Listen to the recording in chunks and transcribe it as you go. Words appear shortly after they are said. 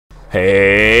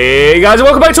Hey guys, and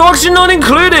welcome back to Oxygen Not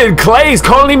Included, Clay's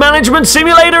Colony Management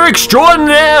Simulator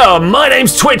Extraordinaire. My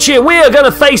name's Twitchi, and we are going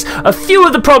to face a few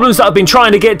of the problems that I've been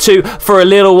trying to get to for a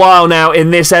little while now in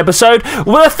this episode.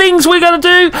 Well, the things we're going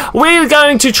to do, we're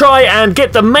going to try and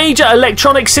get the major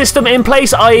electronic system in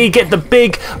place, i.e. get the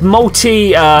big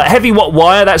heavy watt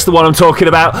wire, that's the one I'm talking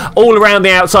about, all around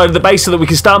the outside of the base so that we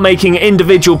can start making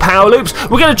individual power loops.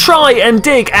 We're going to try and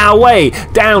dig our way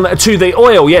down to the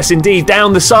oil, yes indeed,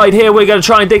 down the side here. We're going to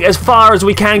try and dig as far as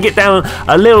we can, get down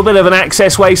a little bit of an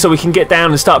access way so we can get down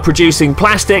and start producing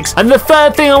plastics. And the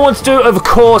third thing I want to do, of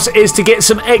course, is to get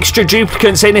some extra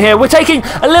duplicants in here. We're taking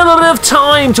a little bit of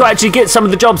time to actually get some of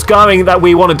the jobs going that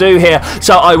we want to do here,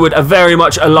 so I would very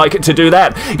much like to do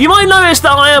that. You might notice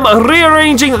that I am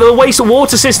rearranging the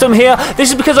wastewater system here. This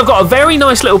is because I've got a very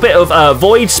nice little bit of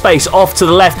void space off to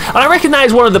the left, and I reckon that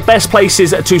is one of the best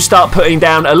places to start putting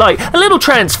down a little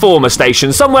transformer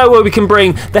station, somewhere where we can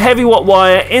bring the heavy watt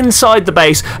wire inside the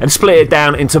base and split it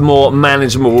down into more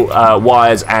manageable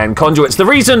wires and conduits. The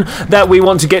reason that we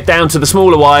want to get down to the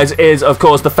smaller wires is, of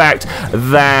course, the fact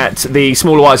that the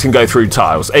smaller wires can go through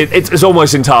tiles. It's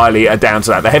almost entirely down to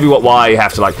that. The heavy watt wire, you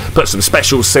have to put some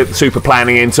special super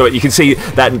planning into it. You can see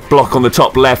that block on the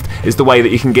top left is the way that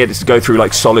you can get it to go through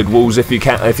solid walls, if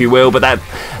you will. But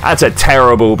that's a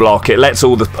terrible block. It lets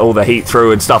all the heat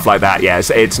through and stuff like that. Yes,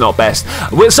 it's not best.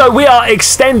 So we are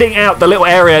extending out the little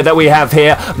area that we have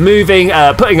here, moving,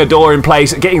 putting a door in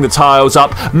place, getting the tiles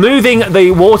up, moving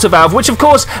the water valve, which of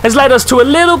course has led us to a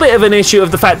little bit of an issue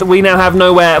of the fact that we now have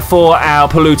nowhere for our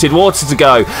polluted water to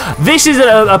go. This is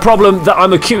a problem that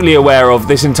I'm acutely aware of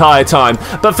this entire time,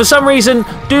 but for some reason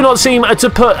do not seem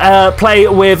to play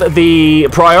with the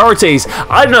priorities.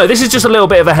 I don't know, this is just a little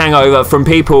bit of a hangover from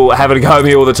people having to go at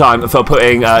me all the time for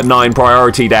putting 9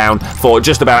 priority down for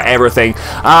just about everything,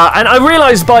 and I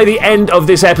realised by the end of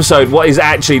this episode what is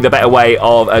actually the better way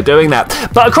of doing that.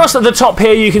 But across the top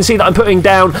here you can see that I'm putting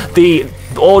down the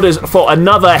orders for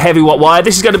another heavy watt wire.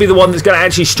 This is going to be the one that's going to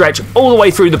actually stretch all the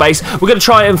way through the base. We're going to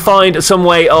try and find some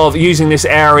way of using this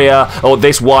area, or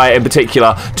this wire in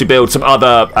particular, to build some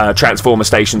other transformer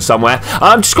stations somewhere.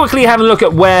 I'm just quickly having a look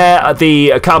at where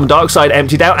the carbon dioxide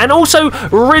emptied out, and also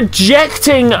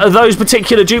rejecting those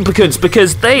particular duplicants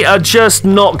because they are just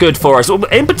not good for us.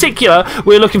 In particular,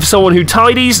 we're looking for someone who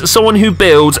tidies, someone who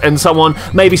builds, and someone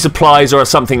maybe supplies or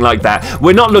something like that.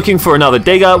 We're not looking for another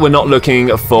digger. We're not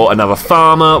looking for another farmer.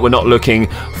 We're not looking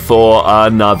for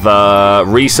another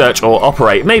research or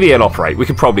operate. Maybe an operate. We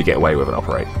could probably get away with an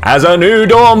operate. As a new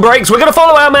dawn breaks, we're going to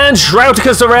follow our man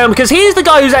Drought around because he's the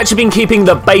guy who's actually been keeping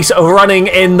the base running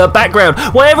in the background.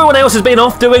 While everyone else has been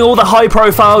off doing all the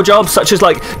high-profile jobs, such as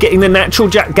getting the natural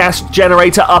gas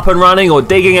generator up and running or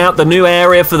digging out the new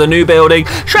area for the new building,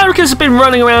 Drought has been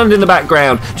running around in the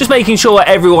background, just making sure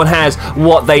everyone has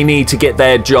what they need to get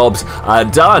their jobs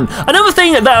done. Another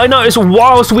thing that I noticed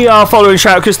whilst we are following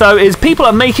Shroudcus though is people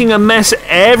are making a mess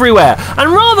everywhere,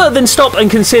 and rather than stop and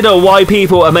consider why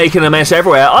people are making a mess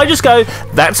everywhere, I just go,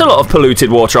 that's a lot of polluted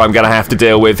water I'm going to have to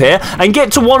deal with here, and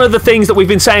get to one of the things that we've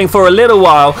been saying for a little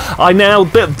while. I now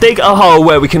dig a hole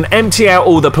where we can empty out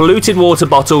all the polluted water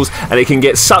bottles and it can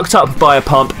get sucked up by a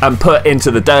pump and put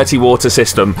into the dirty water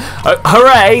system.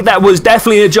 Hooray, that was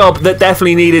definitely a job that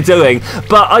definitely needed doing,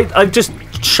 but I've just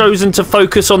chosen to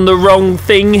focus on the wrong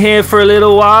thing here for a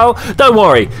little while. Don't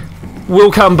worry,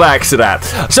 we'll come back to that.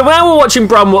 So now we're watching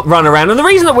Brum run around, and the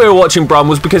reason that we were watching Brum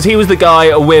was because he was the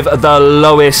guy with the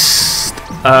lowest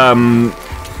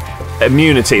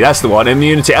immunity. That's the one,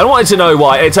 immunity. I wanted to know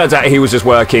why. It turns out he was just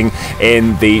working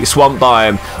in the swamp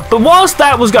biome. But whilst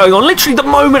that was going on, literally the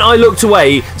moment I looked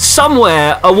away,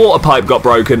 somewhere a water pipe got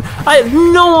broken. I had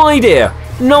no idea.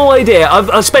 No idea.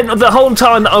 I've spent the whole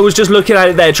time that I was just looking at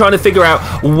it there trying to figure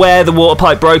out where the water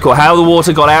pipe broke or how the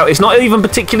water got out. It's not even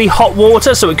particularly hot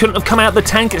water, so it couldn't have come out the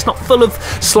tank. It's not full of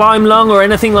slime lung or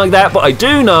anything like that. But I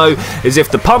do know is if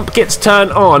the pump gets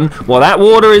turned on while that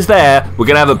water is there, we're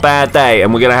going to have a bad day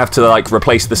and we're going to have to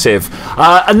replace the sieve.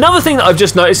 Another thing that I've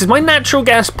just noticed is my natural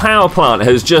gas power plant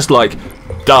has just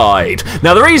died.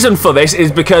 Now the reason for this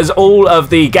is because all of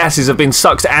the gases have been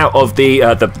sucked out of the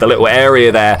little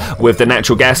area there with the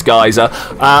natural gas geyser,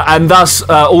 and thus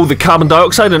all the carbon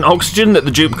dioxide and oxygen that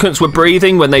the duplicants were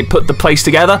breathing when they put the place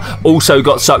together also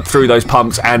got sucked through those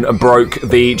pumps and broke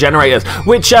the generators,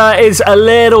 which is a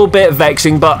little bit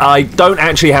vexing, but I don't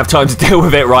actually have time to deal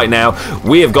with it right now.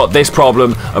 We have got this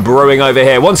problem brewing over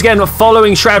here. Once again,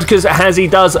 following Shroudcus as he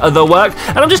does the work,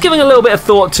 and I'm just giving a little bit of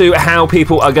thought to how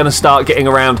people are going to start getting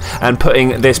around and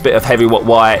putting this bit of heavy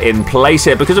wire in place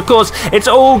here, because of course it's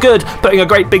all good putting a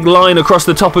great big line across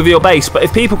the top of your base, but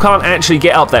if people can't actually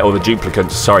get up there, or the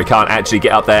duplicants, sorry, can't actually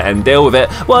get up there and deal with it,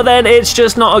 well then it's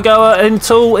just not a goer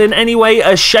until in any way,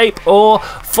 a shape or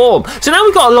form. So now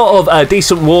we've got a lot of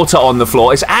decent water on the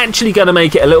floor. It's actually going to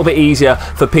make it a little bit easier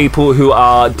for people who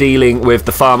are dealing with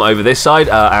the farm over this side,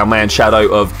 our man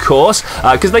Shadow of course,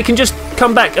 because they can just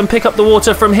come back and pick up the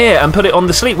water from here and put it on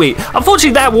the sleep wheat.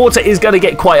 Unfortunately that water is going to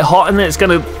get quite hot and it's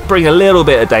going to bring a little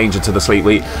bit of danger to the sleep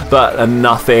wheat, but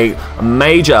nothing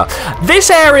major. This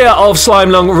area of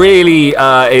slime lung really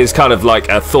is kind of like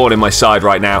a thorn in my side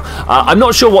right now. I'm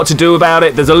not sure what to do about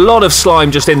it. There's a lot of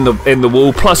slime just in the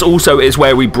wall, plus also it's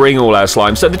where we bring all our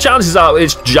slime, so the chances are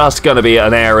it's just going to be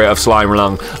an area of slime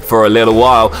lung for a little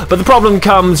while. But the problem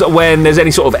comes when there's any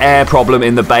sort of air problem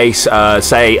in the base,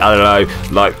 say, I don't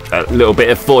know, like a little bit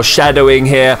of foreshadowing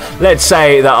here. Let's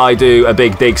say that I do a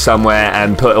big dig somewhere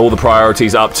and put all the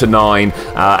priorities up to 9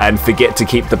 and forget to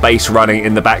keep the base running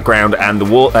in the background, and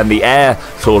the air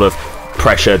sort of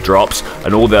pressure drops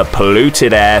and all the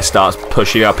polluted air starts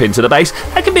pushing up into the base.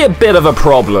 That can be a bit of a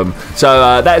problem,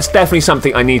 so that's definitely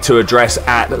something I need to address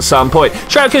at some point.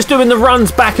 Shrouker's doing the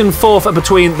runs back and forth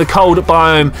between the cold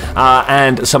biome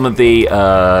and some of the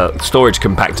storage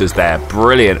compactors there.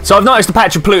 Brilliant. So I've noticed a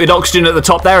patch of polluted oxygen at the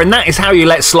top there, and that is how you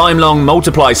let slime lung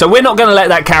multiply. So we're not going to let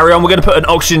that carry on. We're going to put an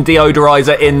oxygen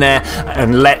deodorizer in there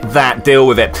and let that deal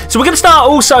with it. So we're going to start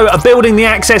also building the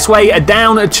access way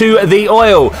down to the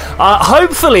oil.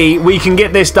 Hopefully we can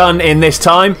get this done in this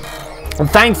time. And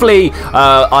thankfully,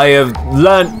 I have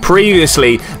learnt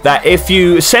previously that if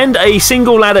you send a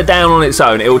single ladder down on its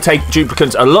own, it will take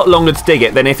duplicants a lot longer to dig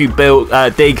it than if you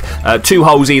dig 2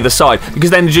 holes either side,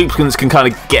 because then the duplicants can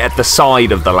kind of get at the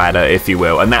side of the ladder, if you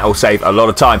will, and that will save a lot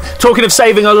of time. Talking of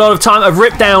saving a lot of time, I've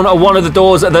ripped down one of the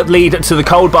doors that lead to the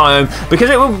cold biome because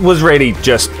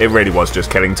it really was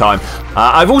just killing time.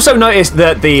 I've also noticed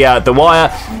that the wire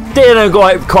didn't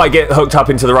quite get hooked up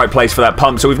into the right place for that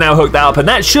pump, so we've now hooked that up, and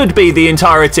that should be the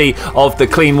entirety of the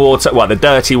clean water, well, the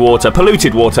dirty water,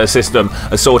 polluted water system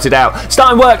sorted out.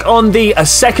 Starting work on the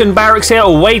second barracks here,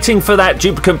 waiting for that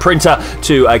duplicant printer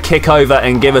to kick over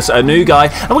and give us a new guy,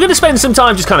 and we're going to spend some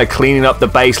time just kind of cleaning up the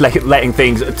base, letting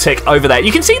things tick over there.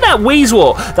 You can see that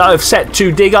Weaswort that I've set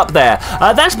to dig up there.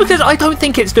 That's because I don't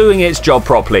think it's doing its job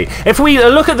properly. If we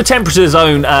look at the temperature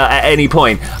zone at any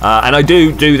point, and I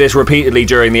do this repeatedly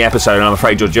during the episode, and I'm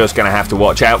afraid you're just going to have to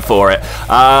watch out for it,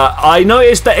 I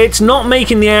noticed that it's not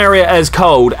making the area as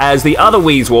cold as the other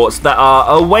Weasworts that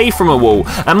are away from a wall,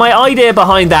 and my idea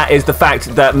behind that is the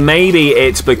fact that maybe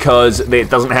it's because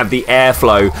it doesn't have the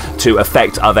airflow to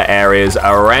affect other areas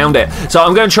around it. So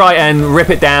I'm going to try and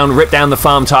rip down the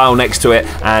farm tile next to it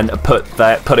and put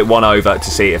it one over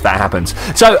to see if that happens.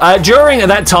 So during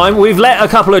that time we've let a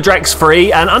couple of Drex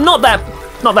free, and I'm not that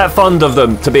fond of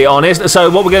them, to be honest, so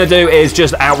what we're going to do is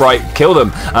just outright kill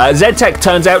them. Z-Tech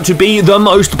turns out to be the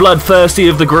most bloodthirsty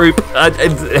of the group.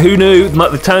 Who knew?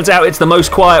 It turns out it's the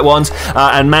most quiet ones,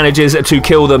 and manages to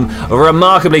kill them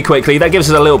remarkably quickly. That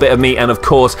gives us a little bit of meat and, of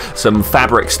course, some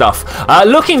fabric stuff.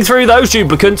 Looking through those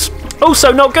duplicants,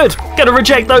 also not good. Going to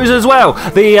reject those as well.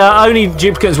 The only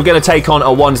duplicants we're going to take on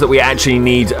are ones that we actually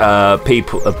need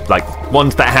like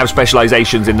ones that have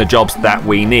specializations in the jobs that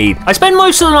we need. I spend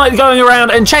most of the night going around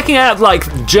and checking out like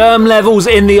germ levels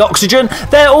in the oxygen.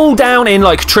 They're all down in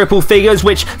like triple figures,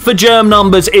 which for germ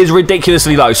numbers is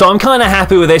ridiculously low. So I'm kind of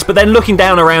happy with this, but then looking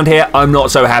down around here, I'm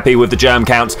not so happy with the germ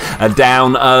counts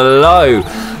down low.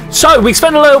 So we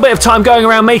spent a little bit of time going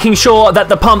around making sure that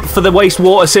the pump for the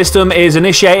wastewater system is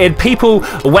initiated. People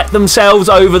wet themselves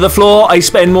over the floor. I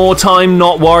spend more time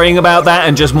not worrying about that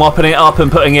and just mopping it up and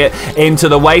putting it into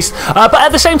the waste. But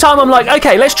at the same time, I'm like,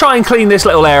 okay, let's try and clean this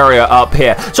little area up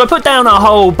here. So I put down a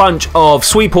whole bunch of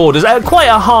sweep orders at quite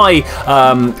a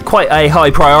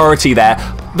high priority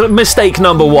there. But mistake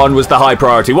number 1 was the high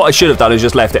priority. What I should have done is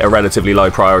just left it a relatively low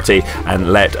priority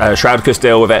and let Shroudcus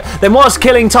deal with it. Then whilst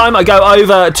killing time, I go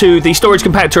over to the storage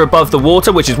compactor above the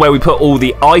water, which is where we put all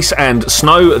the ice and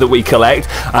snow that we collect,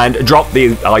 and drop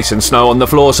the ice and snow on the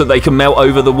floor so they can melt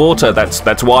over the water.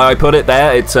 That's why I put it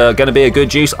there. It's going to be a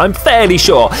good use, I'm fairly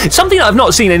sure. It's something that I've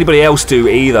not seen anybody else do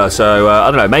either, so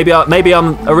I don't know. Maybe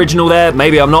I'm original there,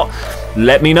 maybe I'm not.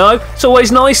 Let me know. It's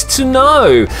always nice to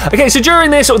know. Okay, so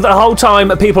during this, the whole time,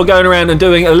 people are going around and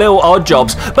doing little odd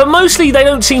jobs, but mostly they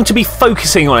don't seem to be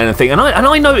focusing on anything, and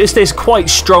I noticed this quite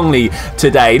strongly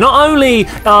today. Not only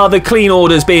are the clean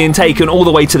orders being taken all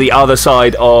the way to the other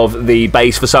side of the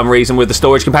base for some reason with the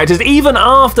storage compactors, even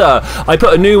after I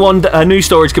put a new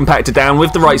storage compactor down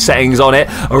with the right settings on it,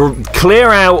 clear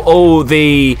out all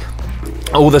the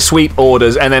all the sweep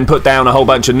orders and then put down a whole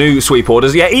bunch of new sweep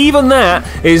orders. Yeah, even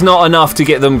that is not enough to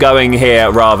get them going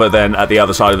here rather than at the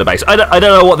other side of the base. I don't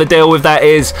know what the deal with that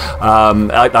is.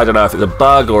 I don't know if it's a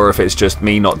bug or if it's just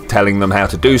me not telling them how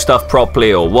to do stuff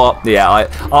properly or what. Yeah,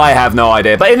 I have no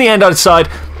idea. But in the end, I decide,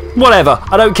 whatever,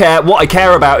 I don't care. What I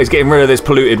care about is getting rid of this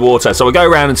polluted water. So I go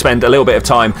around and spend a little bit of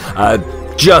time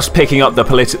just picking up the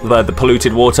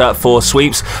polluted water for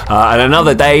sweeps, and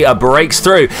another day breaks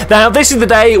through. Now, this is the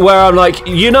day where I'm like,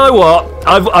 you know what?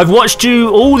 I've watched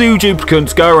all you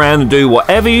duplicants go around and do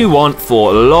whatever you want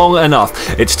for long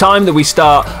enough. It's time that we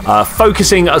start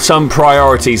focusing on some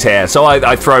priorities here. So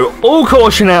I throw all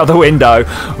caution out the window,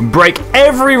 break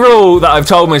every rule that I've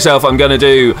told myself I'm going to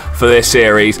do for this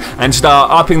series, and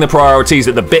start upping the priorities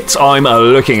at the bits I'm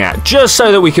looking at, just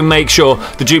so that we can make sure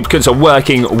the duplicants are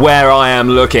working where I am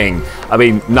looking. I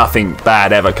mean, nothing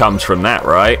bad ever comes from that,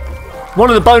 right? One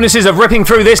of the bonuses of ripping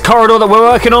through this corridor that we're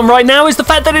working on right now is the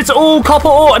fact that it's all copper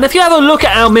ore. And if you have a look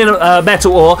at our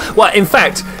metal ore, well, in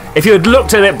fact, if you had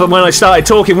looked at it, but when I started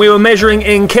talking, we were measuring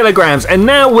in kilograms, and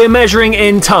now we're measuring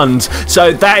in tons.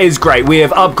 So that is great. We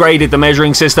have upgraded the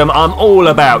measuring system. I'm all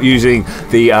about using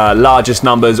the largest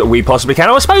numbers we possibly can.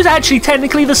 I suppose actually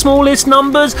technically the smallest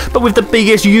numbers, but with the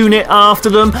biggest unit after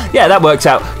them. Yeah, that works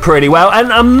out pretty well.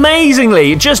 And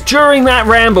amazingly, just during that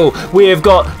ramble, we have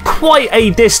got quite a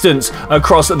distance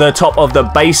across the top of the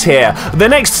base here. The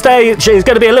next stage is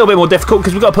going to be a little bit more difficult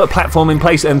because we've got to put a platform in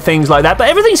place and things like that, but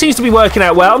everything seems to be working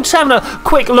out well. I'm just having a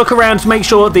quick look around to make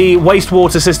sure the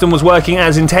wastewater system was working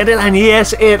as intended, and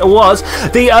yes, it was.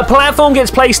 The platform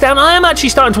gets placed down. I am actually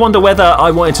starting to wonder whether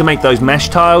I wanted to make those mesh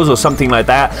tiles or something like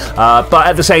that, but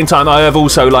at the same time, I have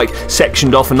also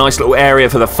sectioned off a nice little area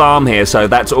for the farm here, so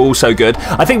that's also good.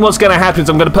 I think what's going to happen is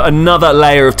I'm going to put another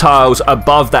layer of tiles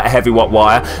above that heavy watt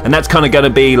wire, and that's kind of going to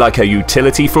be like a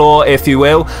utility floor, if you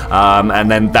will,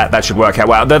 and then that should work out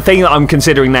well. The thing that I'm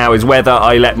considering now is whether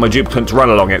I let my duplicants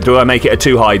run along it. Do I make it a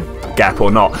too high gap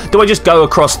or not? Do I just go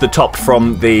across the top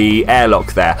from the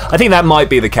airlock there? I think that might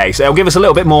be the case. It'll give us a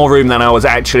little bit more room than I was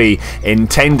actually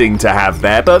intending to have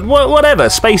there, but whatever.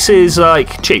 Space is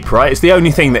cheap, right? It's the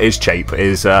only thing that is cheap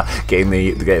is getting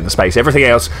the space. Everything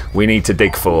else we need to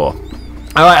dig for.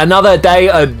 Alright, another day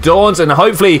dawns, and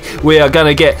hopefully we are going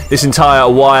to get this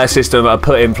entire wire system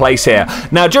put in place here.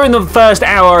 Now, during the first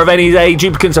hour of any day,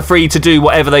 duplicants are free to do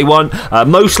whatever they want.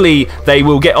 Mostly, they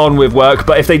will get on with work,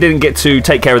 but if they didn't get to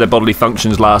take care of their bodily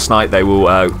functions last night, they will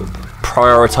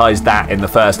prioritize that in the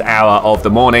first hour of the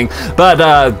morning.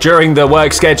 But during the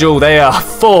work schedule, they are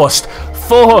forced,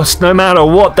 no matter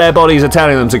what their bodies are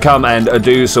telling them, to come and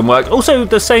do some work. Also,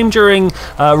 the same during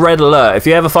red alert. If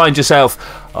you ever find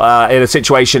yourself in a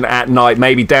situation at night,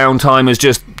 maybe downtime has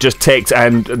just ticked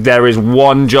and there is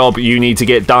one job you need to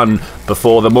get done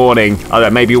before the morning, I don't know,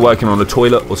 maybe you're working on a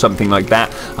toilet or something like that,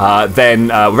 then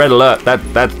red alert,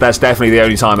 that's definitely the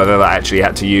only time I've ever actually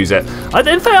had to use it.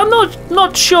 In fact, I'm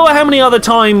not sure how many other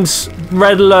times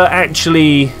red alert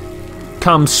actually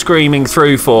comes screaming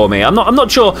through for me. I'm not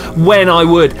sure when I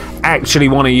would actually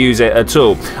want to use it at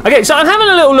all. Okay, so I'm having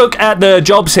a little look at the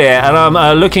jobs here, and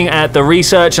I'm looking at the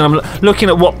research, and I'm looking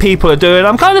at what people are doing.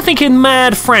 I'm kind of thinking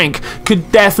Mad Frank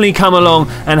could definitely come along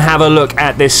and have a look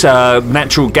at this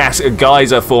natural gas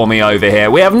geyser for me over here.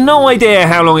 We have no idea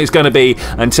how long it's going to be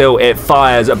until it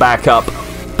fires back up.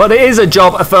 But it is a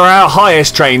job for our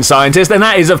highest trained scientist, and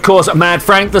that is, of course, Mad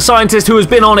Frank, the scientist who has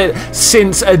been on it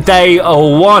since day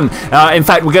one. In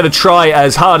fact, we're going to try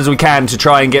as hard as we can to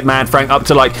try and get Mad Frank up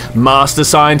to, Master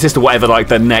Scientist or whatever,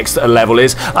 the next level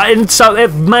is. And so,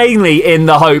 mainly in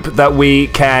the hope that we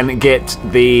can get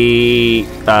the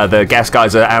gas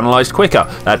geyser analysed quicker.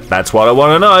 That's what I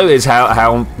want to know, is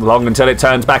how long until it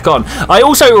turns back on. I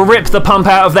also rip the pump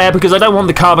out of there because I don't want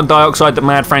the carbon dioxide that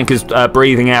Mad Frank is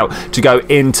breathing out to go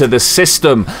into the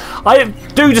system. I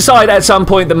do decide at some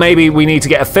point that maybe we need to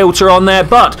get a filter on there,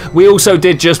 but we also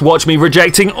did just watch me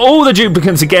rejecting all the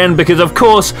duplicants again because, of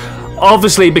course,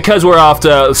 obviously, because we're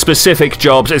after specific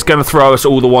jobs, it's going to throw us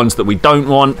all the ones that we don't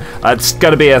want. It's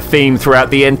going to be a theme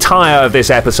throughout the entire of this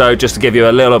episode, just to give you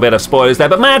a little bit of spoilers there.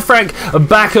 But Mad Frank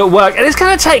back at work, and it's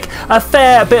going to take a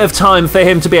fair bit of time for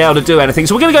him to be able to do anything.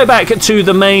 So we're going to go back to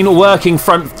the main working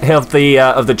front of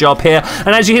the job here, and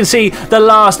as you can see, the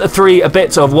last 3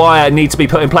 bits of wire need to be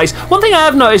put in place. One thing I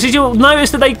have noticed is you'll notice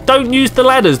that they don't use the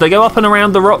ladders; they go up and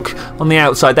around the rock on the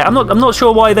outside there. I'm not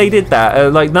sure why they did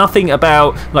that. Nothing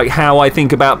about how I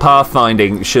think about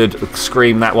pathfinding should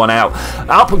scream that one out.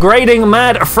 Upgrading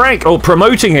Mad Frank, or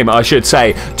promoting him, I should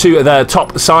say, to the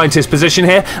top scientist position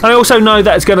here. And I also know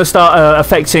that it's going to start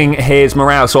affecting his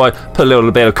morale, so I put a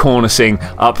little bit of cornicing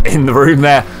up in the room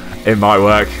there. It might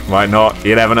work, might not.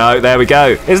 You never know. There we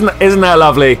go. Isn't that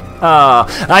lovely?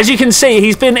 As you can see,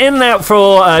 he's been in and out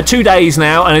for 2 days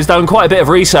now and has done quite a bit of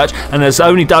research and has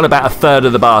only done about a third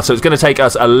of the bar, so it's going to take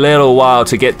us a little while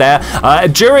to get there.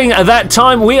 During that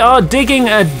time, we are digging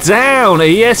down.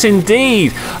 Yes,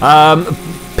 indeed.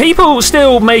 People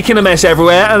still making a mess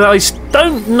everywhere, and I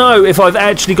don't know if I've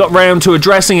actually got round to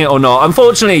addressing it or not.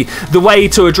 Unfortunately, the way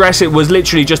to address it was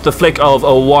literally just the flick of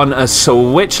a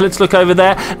switch. Let's look over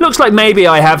there. Looks like maybe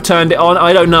I have turned it on.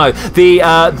 I don't know.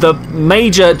 The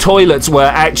major toilets were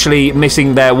actually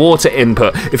missing their water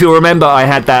input. If you'll remember, I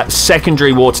had that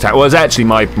secondary water tank. Well, it was actually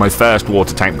my first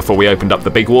water tank before we opened up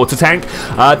the big water tank.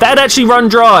 That had actually run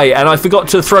dry, and I forgot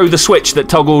to throw the switch that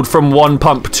toggled from one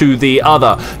pump to the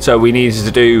other. So we needed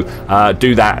to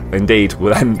do that. Indeed,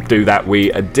 we'll then do that.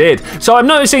 We did. So I'm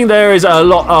noticing there is a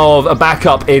lot of a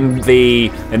backup in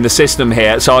the system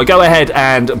here. So I go ahead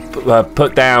and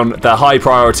put down the high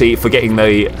priority for getting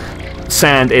the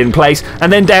sand in place,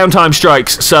 and then downtime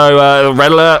strikes. So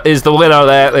red alert is the winner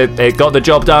there. It got the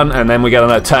job done, and then we're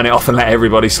gonna turn it off and let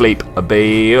everybody sleep.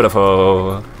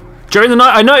 Beautiful. During the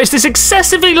night, I noticed this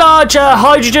excessively large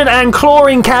hydrogen and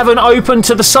chlorine cavern open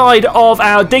to the side of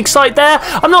our dig site there.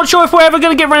 I'm not sure if we're ever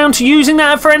going to get around to using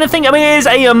that for anything. I mean, it is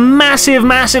a massive,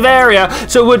 massive area,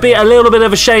 so it would be a little bit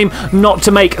of a shame not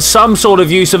to make some sort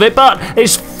of use of it, but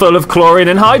it's full of chlorine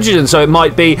and hydrogen, so it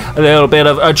might be a little bit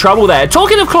of trouble there.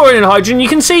 Talking of chlorine and hydrogen, you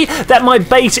can see that my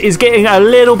base is getting a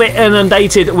little bit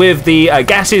inundated with the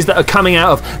gases that are coming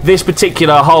out of this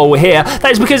particular hole here.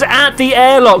 That is because at the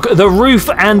airlock, the roof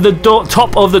and the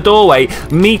top of the doorway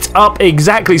meet up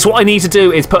exactly. So what I need to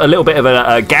do is put a little bit of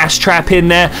a gas trap in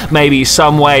there, maybe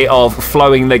some way of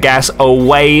flowing the gas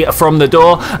away from the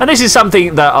door, and this is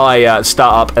something that I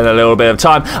start up in a little bit of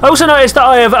time. I also noticed that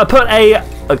I have put a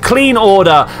clean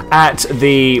order at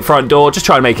the front door, just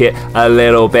try and make it a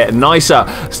little bit nicer.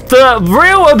 The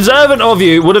real observant of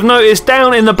you would have noticed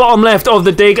down in the bottom left of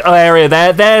the dig area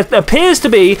there appears to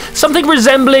be something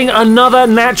resembling another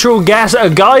natural gas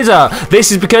geyser.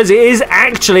 This is because it is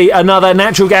actually another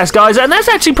natural gas geyser, and that's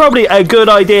actually probably a good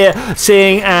idea,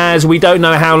 seeing as we don't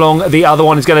know how long the other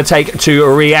one is going to take to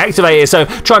reactivate it, so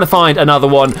trying to find another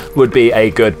one would be a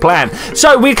good plan.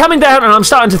 So we're coming down, and I'm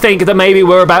starting to think that maybe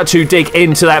we're about to dig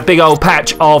into that big old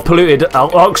patch of polluted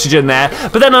oxygen there,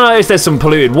 but then I noticed there's some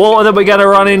polluted water that we're going to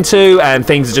run into, and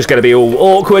things are just going to be all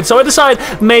awkward, so I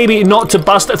decide maybe not to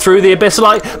bust through the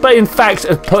abyssalite, but in fact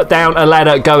put down a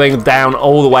ladder going down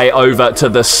all the way over to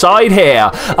the side here.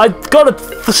 I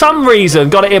for some reason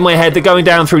got it in my head that going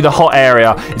down through the hot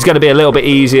area is going to be a little bit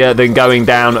easier than going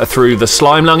down through the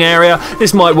slime lung area.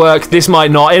 This might work, this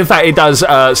might not. In fact, it does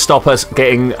stop us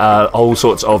getting all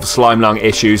sorts of slime lung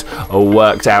issues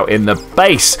worked out in the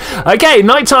base. Okay,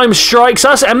 nighttime strikes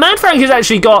us, and Mad Frank has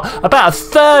actually got about a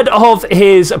third of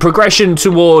his progression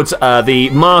towards the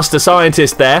master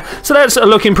scientist there, so that's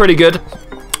looking pretty good.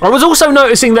 I was also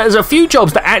noticing that there's a few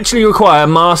jobs that actually require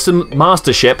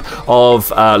mastership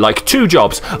of like 2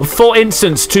 jobs. For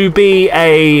instance, to be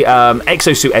a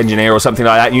exosuit engineer or something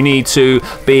like that, you need to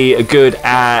be good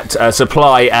at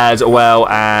supply as well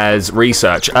as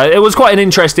research. It was quite an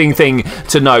interesting thing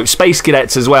to note. Space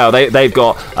cadets as well, they've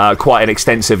got quite an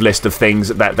extensive list of things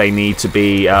that they need to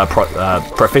be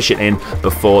proficient in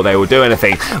before they will do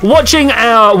anything. Watching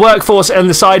our workforce on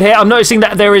the side here, I'm noticing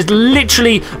that there is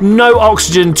literally no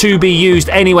oxygen to be used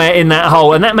anywhere in that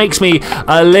hole, and that makes me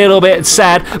a little bit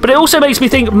sad, but it also makes me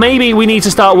think maybe we need to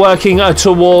start working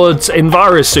towards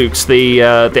envirosuits, the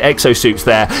exosuits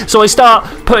there. So I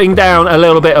start putting down a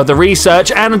little bit of the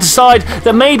research and decide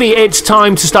that maybe it's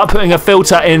time to start putting a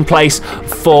filter in place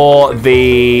for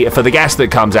the gas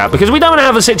that comes out, because we don't want to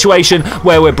have a situation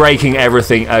where we're breaking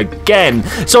everything again.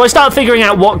 So I start figuring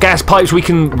out what gas pipes we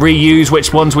can reuse,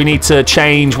 which ones we need to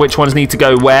change, which ones need to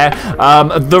go where.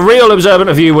 The real observant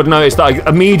of you would notice that I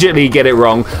immediately get it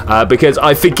wrong because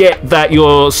I forget that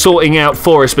you're sorting out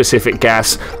for a specific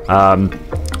gas.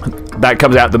 That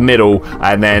comes out the middle,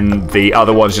 and then the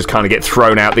other ones just kind of get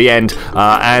thrown out the end,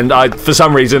 and I for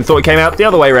some reason thought it came out the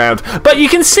other way around. But you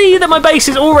can see that my base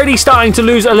is already starting to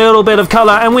lose a little bit of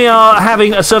colour, and we are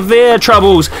having severe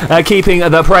troubles keeping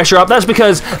the pressure up. That's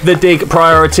because the dig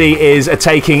priority is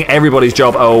taking everybody's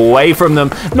job away from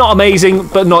them. Not amazing,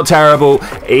 but not terrible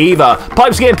either.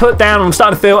 Pipes getting put down. I'm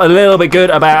starting to feel a little bit good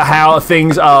about how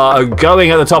things are going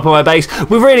at the top of my base.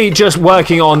 We're really just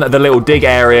working on the little dig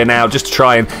area now, just to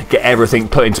try and get everything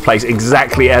put into place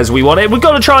exactly as we want it. We've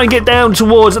got to try and get down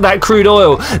towards that crude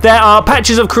oil. There are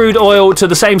patches of crude oil to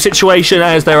the same situation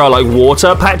as there are like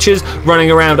water patches running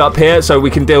around up here, so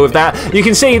we can deal with that. You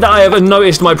can see that I have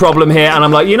noticed my problem here, and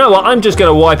I'm like, you know what, I'm just going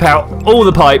to wipe out all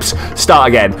the pipes, start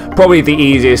again. Probably the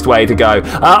easiest way to go.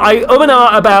 I and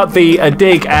ah about the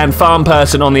dig and farm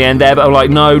person on the end there, but I'm like,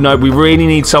 no, we really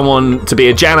need someone to be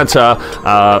a janitor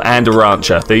and a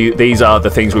rancher. These are the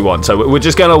things we want, so we're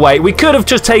just going to wait. We could have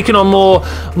just taken on more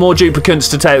duplicants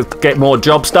to get more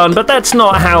jobs done, but that's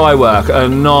not how I work,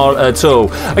 not at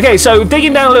all. Okay, so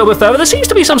digging down a little bit further, there seems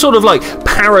to be some sort of like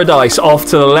paradise off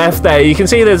to the left there. You can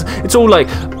see it's all like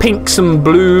pinks and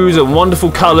blues and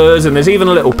wonderful colours, and there's even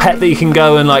a little pet that you can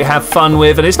go and like have fun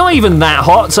with, and it's not even that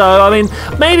hot, so I mean,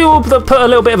 maybe we'll put a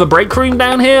little bit of a break room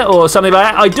down here or something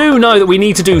like that. I do know that we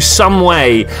need to do some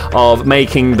way of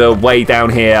making the way down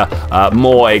here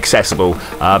more accessible,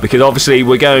 because obviously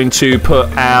we're going to put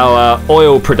our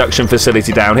oil production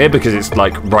facility down here because it's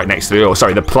like right next to the oil.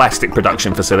 Sorry, the plastic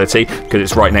production facility, because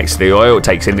it's right next to the oil. It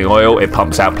takes in the oil, it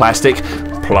pumps out plastic,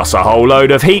 plus a whole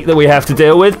load of heat that we have to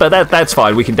deal with, but that's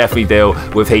fine. We can definitely deal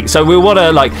with heat. So we want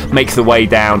to like make the way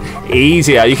down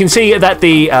easier. You can see that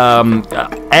the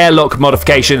airlock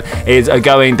modification is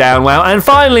going down well, and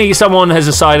finally someone has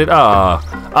decided,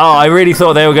 I really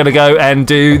thought they were going to go and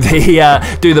do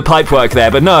the pipe work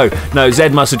there, but no,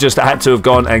 Zed must have just had to have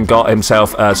gone and got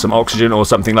himself some oxygen or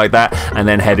something like that, and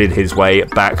then headed his way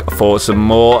back for some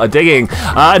more digging.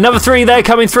 Another 3 there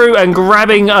coming through and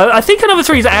grabbing. I think another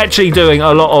 3 is actually doing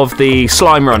a lot of the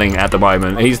slime running at the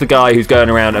moment. He's the guy who's going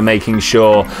around and making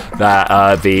sure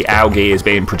that the algae is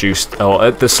being produced,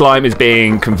 or the slime is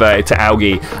being converted to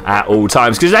algae at all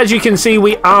times. Because as you can see,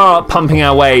 we are pumping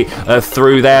our way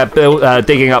through there,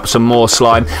 digging up some more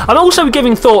slime. I'm also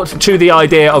giving thought to the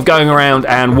idea of going around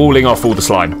and walling off all the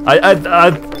slime.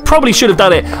 I probably should have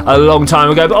done it a long time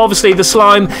ago, but obviously the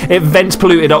slime, it vents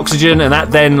polluted oxygen, and that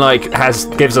then like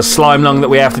gives us slime lung that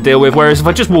we have to deal with, whereas if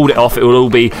I just walled it off, it would all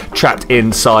be trapped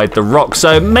inside the rock.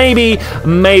 So maybe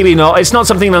not. It's not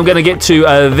something I'm going to get to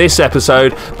this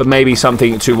episode, but maybe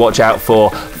something to watch out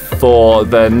for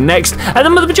the next. And the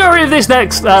majority of this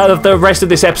the rest of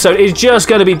this episode is just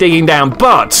going to be digging down.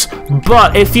 But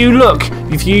if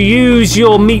you use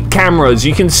your meat cameras,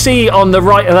 you can see on the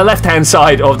left hand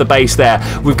side of the base there,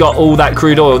 we've got all that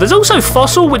crude oil. There's also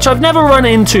fossil, which I've never run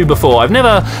into before. I've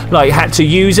never like had to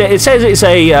use it. It says it's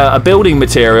a building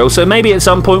material, so maybe at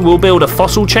some point we'll build a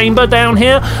fossil chamber down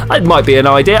here. It might be an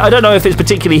idea. I don't know if it's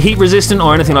particularly heat resistant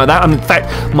or anything like that. In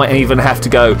fact, might even have to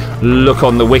go look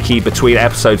on the wiki between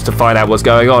episodes to find out what's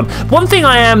going on. One thing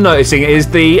I am noticing is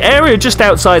the area just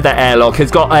outside that airlock has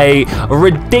got a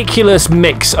ridiculous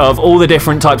mix of all the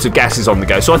different types of gases on the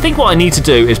go. So I think what I need to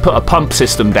do is put a pump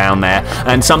system down there,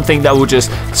 and something that will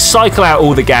just cycle out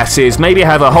all the gases, maybe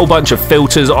have a whole bunch of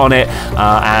filters on it,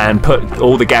 and put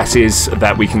all the gases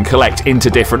that we can collect into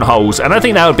different holes. And I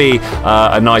think that would be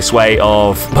a nice way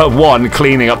of, one,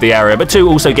 cleaning up the area, but two,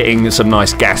 also getting some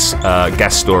nice gas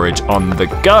storage on the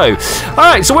go.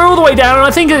 Alright, so we're all the way down, and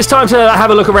I think it's time to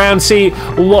have a look around, see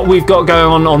what we've got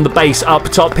going on the base up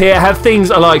top here. Have things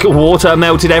like water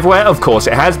melted everywhere? Of course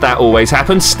it has. That always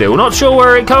happens. Still not sure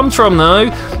where it comes from though.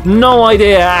 No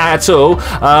idea at all.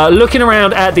 Looking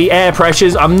around at the air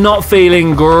pressures, I'm not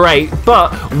feeling great,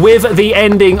 but with the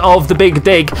ending of the big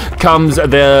dig comes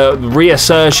the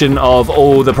reassertion of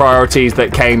all the priorities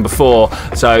that came before.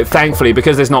 So thankfully,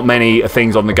 because there's not many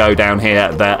things on the go down here,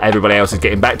 that everybody else is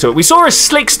getting back to it. We saw a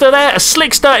slickster there. A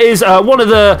slickster is one of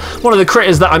the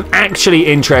critters that I'm actually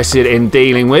interested in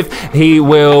dealing with. He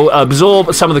will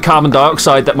absorb some of the carbon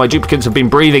dioxide that my duplicants have been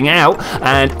breathing out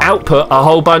and output a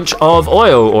whole bunch of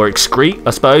oil, or excrete, I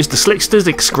suppose. Do slicksters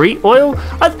excrete oil?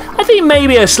 I think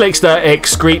maybe a slickster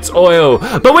excretes oil.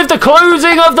 But with the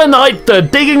closing of the night, the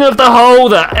digging of the hole,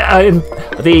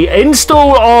 the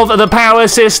install of the power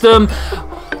system,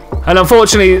 and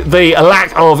unfortunately the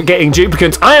lack of getting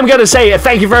duplicants, I am going to say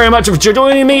thank you very much for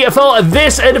joining me for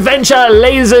this adventure,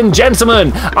 ladies and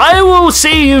gentlemen. I will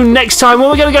see you next time when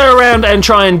we're going to go around and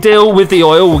try and deal with the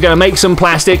oil. We're going to make some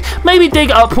plastic, maybe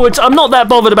dig upwards. I'm not that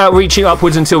bothered about reaching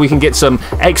upwards until we can get some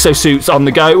exosuits on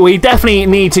the go. We definitely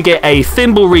need to get a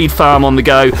thimbleweed farm on the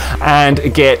go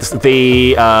and get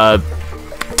the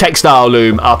textile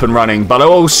loom up and running. But I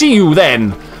will see you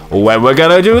then when we're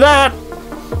going to do that.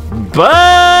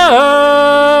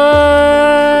 Bye!